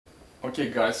Okay,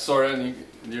 guys, sorry,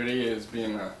 Yuri is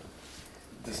being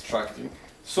distracting.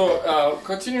 So,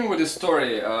 continuing with the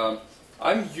story,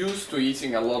 I'm used to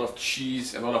eating a lot of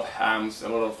cheese, a lot of hams, a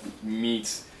lot of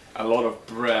meats, a lot of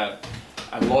bread,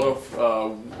 a lot of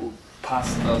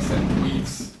pastas and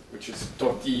wheats, which is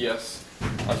tortillas,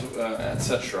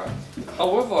 etc.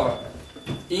 However,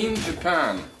 in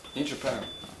Japan,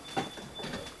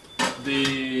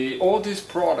 all these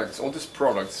products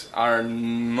are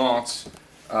not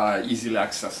easily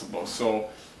accessible. So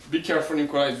be careful,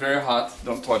 Nicola, it's very hot,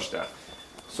 don't touch that.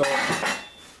 So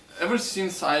ever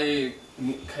since I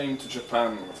came to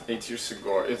Japan 8 years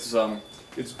ago, it's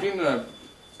been a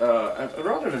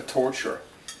rather a torture,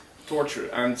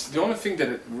 and the only thing that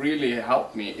it really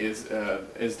helped me is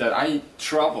that I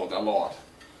traveled a lot.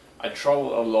 I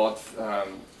traveled a lot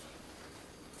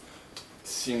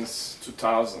since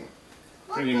 2000.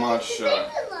 Pretty much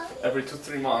every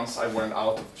 2-3 months I went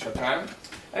out of Japan,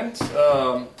 and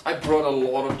I brought a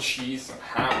lot of cheese and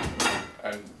ham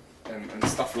and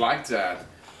stuff like that,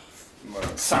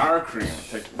 sour cream,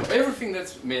 everything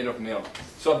that's made of milk.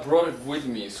 So I brought it with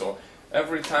me. So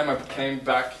every time I came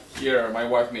back here, my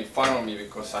wife made fun of me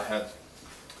because I had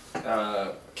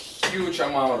a huge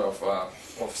amount of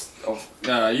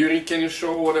Yuri, can you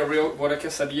show what a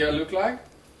quesadilla look like?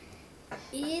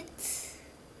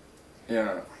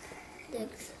 Yeah.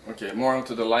 Thanks. Okay, more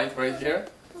onto the light right here.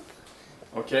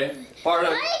 Okay.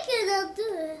 Pardon. I cannot do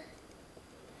it.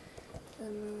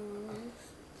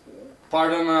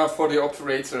 Pardon for the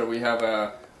operator. We have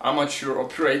a amateur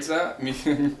operator.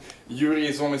 Yuri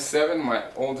is only 7, my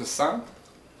oldest son.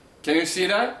 Can you see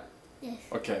that? Yes.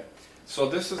 Okay. So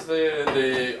this is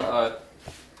the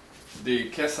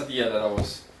quesadilla that I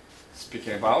was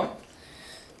speaking about.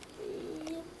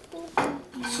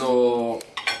 So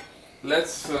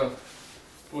let's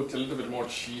put a little bit more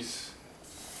cheese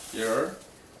here,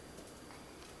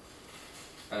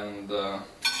 and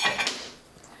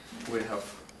we have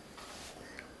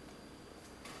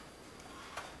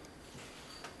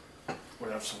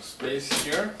some space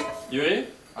here. Yuri,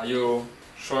 are you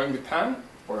showing the pan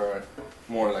or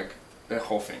more like the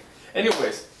whole thing?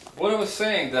 Anyways, what I was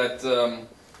saying that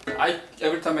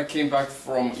every time I came back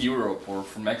from Europe or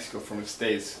from Mexico, from the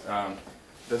States,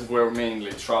 that's where I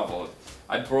mainly traveled.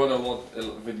 I brought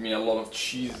with me a lot of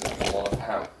cheese and a lot of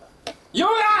ham.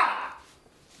 Юра!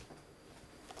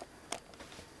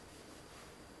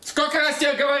 Сколько раз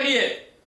тебе говорить?